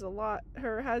 Thessalonians has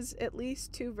at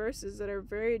least 2 verses that are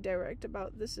very direct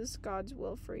about this is God's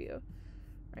will for you.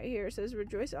 Right here it says,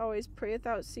 rejoice always, pray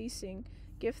without ceasing,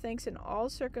 give thanks in all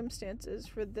circumstances,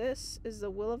 for this is the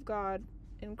will of God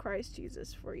in Christ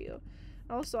Jesus for you.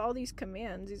 Also, all these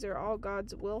commands, these are all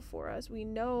God's will for us. We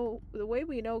know, the way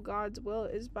we know God's will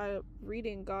is by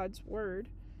reading God's word.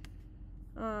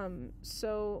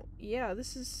 So yeah,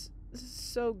 this is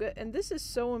so good, and this is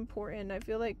so important. I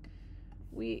feel like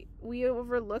we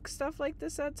overlook stuff like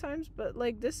this at times, but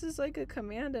like this is like a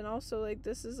command, and also like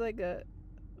this is like a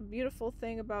beautiful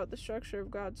thing about the structure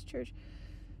of God's church.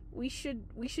 We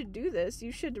should do this.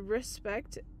 You should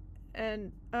respect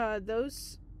and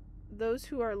those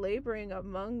who are laboring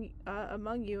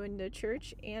among you in the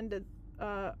church and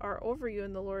are over you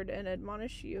in the Lord, and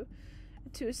admonish you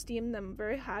to esteem them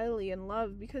very highly in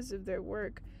love because of their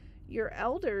work. Your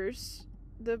elders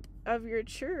of your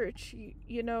church,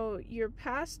 your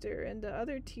pastor and the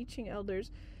other teaching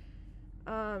elders,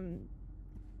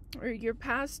 or your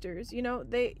pastors,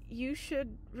 you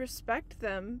should respect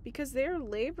them because they are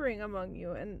laboring among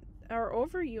you and are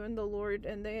over you in the Lord,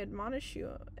 and they admonish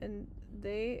you, and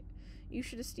you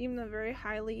should esteem them very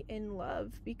highly in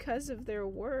love because of their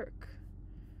work.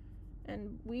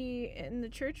 And we in the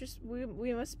churches,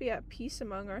 we must be at peace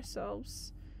among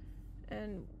ourselves,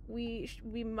 and we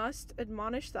must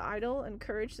admonish the idle,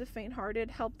 encourage the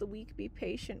faint-hearted, help the weak, be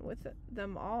patient with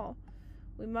them all.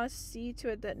 We must see to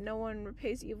it that no one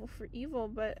repays evil for evil,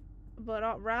 but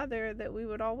rather that we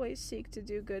would always seek to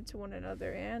do good to one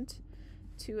another and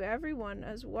to everyone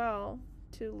as well,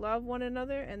 to love one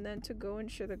another, and then to go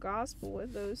and share the gospel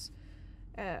with those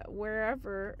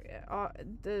wherever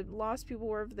the lost people,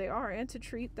 wherever they are, and to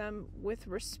treat them with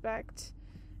respect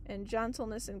and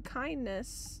gentleness and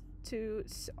kindness, to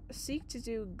seek to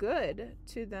do good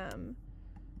to them,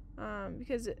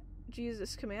 because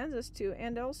Jesus commands us to,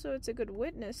 and also it's a good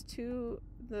witness to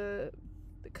the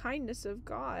kindness of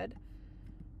God.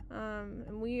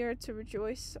 And we are to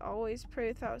rejoice always, pray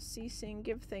without ceasing,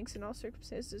 give thanks in all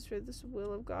circumstances, for this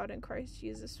will of God in Christ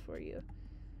Jesus for you.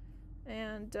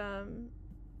 And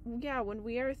when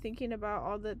we are thinking about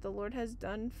all that the Lord has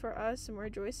done for us, and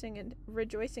we're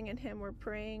rejoicing in Him, we're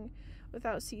praying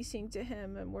without ceasing to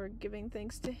Him, and we're giving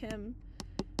thanks to Him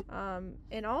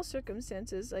in all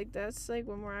circumstances. Like, that's like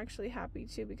when we're actually happy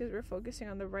too, because we're focusing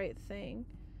on the right thing.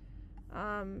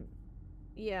 And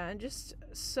just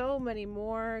so many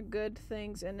more good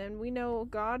things. And then we know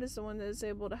God is the one that is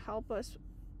able to help us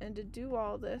and to do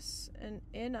all this and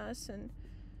in us. And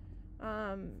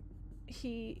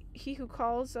He who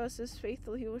calls us is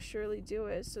faithful, he will surely do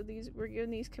it. So we're given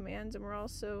these commands, and we're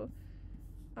also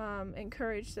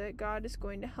encouraged that God is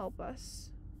going to help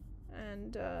us.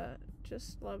 And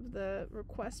just love the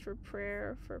request for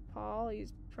prayer for Paul.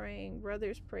 He's praying,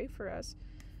 brothers, pray for us.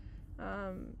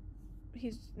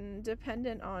 He's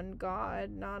dependent on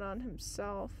God, not on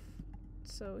himself.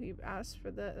 So he asks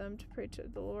for them to pray to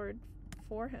the Lord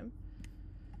for him.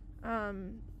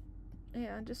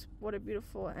 Yeah, just what a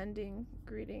beautiful ending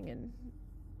greeting, and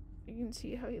you can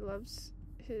see how he loves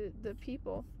the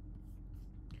people.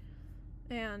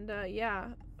 And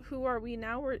who are we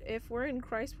now? If we're in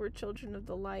Christ, we're children of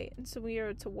the light, and so we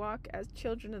are to walk as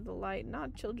children of the light,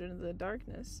 not children of the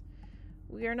darkness.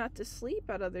 We are not to sleep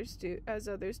as others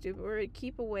do, but we're to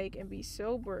keep awake and be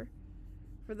sober.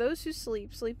 For those who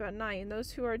sleep at night, and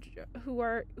those who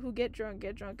get drunk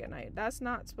at night. That's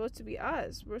not supposed to be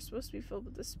us. We're supposed to be filled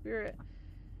with the Spirit,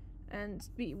 and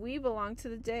we belong to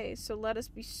the day. So let us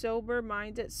be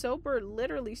sober-minded,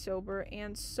 literally sober,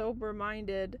 and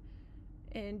sober-minded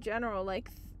in general, like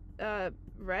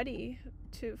ready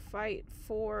to fight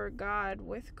for God,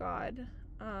 with God,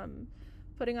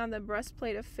 putting on the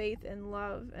breastplate of faith and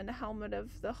love, and a helmet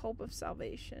of the hope of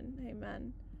salvation.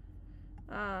 Amen.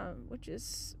 Which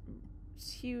is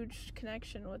huge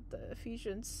connection with the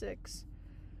Ephesians 6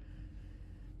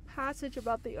 passage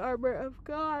about the armor of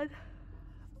God.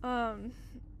 And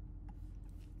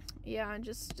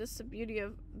just the beauty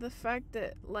of the fact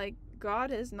that, like, God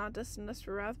has not destined us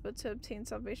for wrath, but to obtain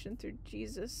salvation through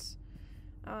Jesus,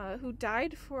 who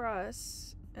died for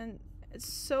us, and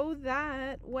so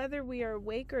that whether we are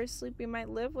awake or asleep, we might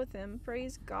live with him.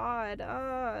 Praise God.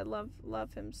 I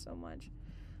love him so much.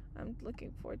 I'm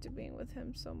looking forward to being with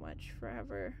him so much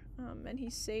forever. And he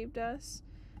saved us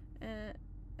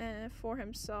and for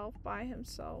himself, by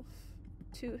himself,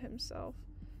 to himself.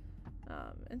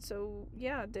 And so,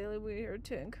 daily we are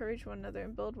to encourage one another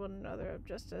and build one another up,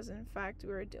 just as in fact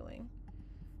we are doing.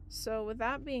 So with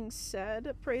that being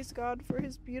said, praise God for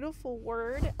his beautiful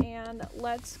word, and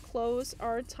let's close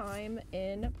our time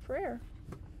in prayer.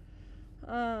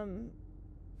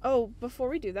 Before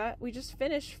we do that, we just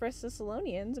finished 1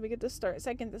 Thessalonians. We get to start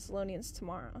 2 Thessalonians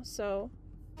tomorrow. So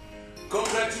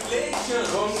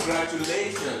congratulations,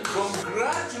 congratulations,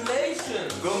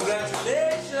 congratulations,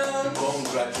 congratulations,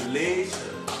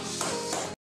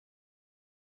 congratulations.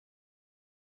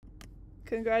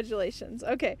 Congratulations.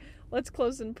 Okay, let's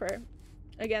close in prayer.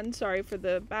 Again, sorry for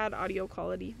the bad audio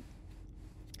quality.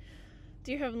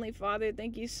 Dear Heavenly Father,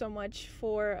 thank you so much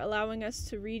for allowing us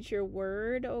to read your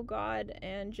word, oh God,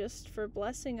 and just for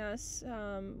blessing us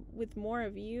with more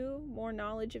of you, more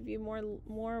knowledge of you,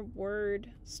 more word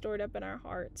stored up in our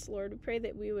hearts. Lord, we pray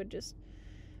that we would just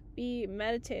be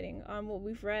meditating on what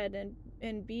we've read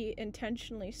and be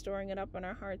intentionally storing it up in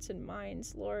our hearts and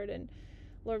minds, Lord. And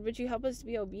Lord, would you help us to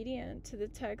be obedient to the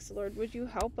text? Lord, would you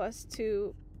help us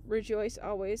to rejoice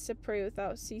always, to pray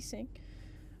without ceasing?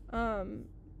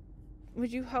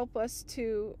 Would you help us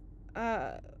to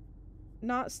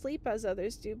not sleep as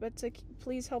others do, but to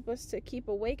please help us to keep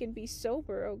awake and be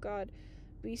sober, oh God.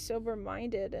 Be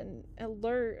sober-minded and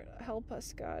alert. Help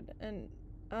us, God. And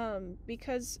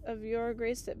because of your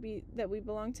grace that we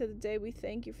belong to the day, we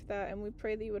thank you for that, and we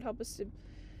pray that you would help us to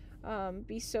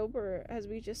be sober, as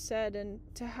we just said, and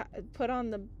to put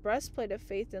on the breastplate of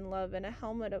faith and love, and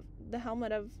the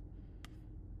helmet of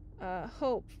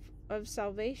hope of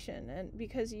salvation. And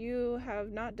because you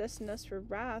have not destined us for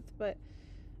wrath, but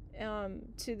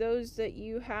to those that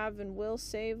you have and will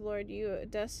save, Lord, you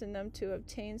destined them to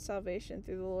obtain salvation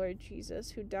through the Lord Jesus,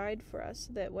 who died for us,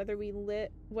 that whether we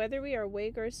are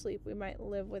awake or asleep, we might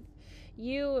live with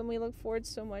you. And we look forward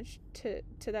so much to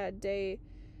that day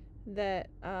that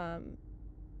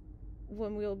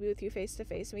when we will be with you face to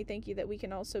face. And we thank you that we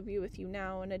can also be with you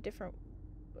now in a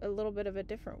little bit of a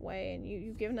different way. And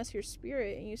you've given us your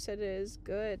Spirit, and you said it is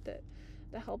good that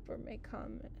the helper may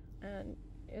come. And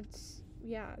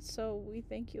so we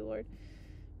thank you, Lord.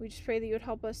 We just pray that you would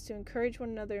help us to encourage one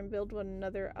another and build one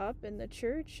another up in the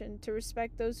church, and to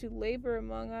respect those who labor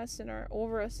among us and are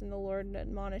over us in the Lord, and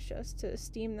admonish us to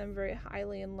esteem them very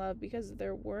highly in love because of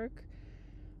their work.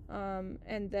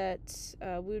 And that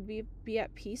we would be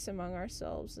at peace among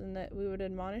ourselves, and that we would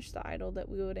admonish the idle, that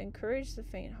we would encourage the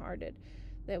faint-hearted,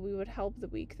 that we would help the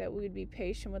weak, that we would be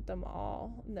patient with them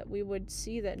all, and that we would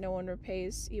see that no one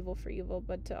repays evil for evil,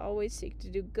 but to always seek to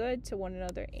do good to one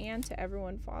another and to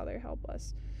everyone. Father, help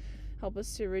us. Help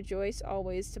us to rejoice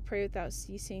always, to pray without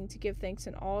ceasing, to give thanks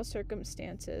in all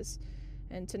circumstances,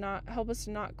 and help us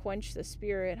to not quench the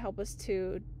Spirit. Help us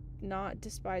to not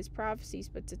despise prophecies,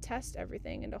 but to test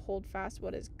everything and to hold fast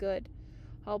what is good.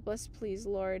 Help us, please,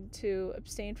 Lord, to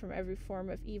abstain from every form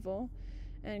of evil.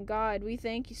 And God, we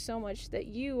thank you so much that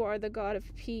you are the God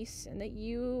of peace, and that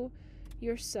you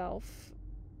yourself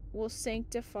will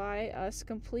sanctify us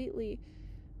completely,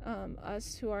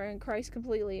 us who are in Christ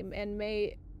completely,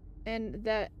 and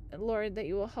that, Lord, that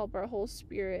you will help our whole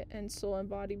spirit and soul and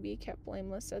body be kept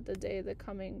blameless at the day of the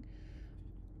coming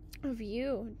of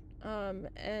you,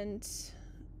 and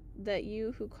that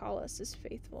you who call us is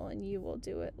faithful, and you will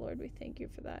do it. Lord, we thank you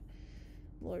for that.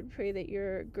 Lord, pray that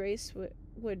your grace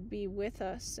would be with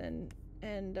us, and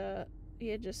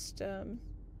just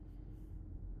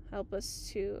help us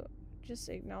to just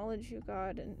acknowledge you,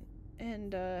 God,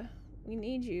 and we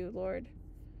need you, Lord,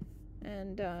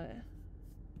 and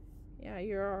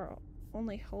you're our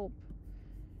only hope,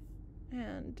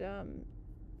 and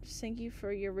just thank you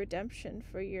for your redemption,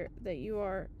 that you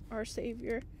are our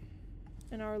Savior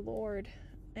and our Lord,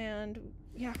 and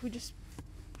we just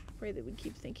pray that we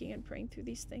keep thinking and praying through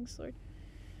these things, Lord.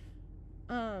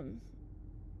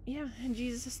 In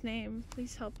Jesus' name,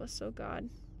 please help us, oh God.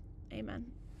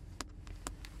 Amen.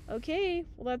 Okay,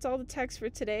 well, that's all the text for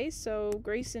today, so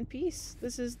grace and peace.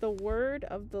 This is the word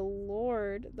of the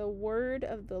Lord, the word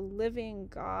of the living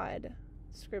God.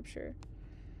 Scripture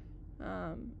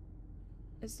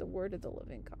is the word of the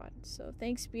living God. So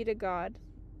thanks be to God.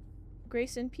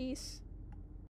 Grace and peace.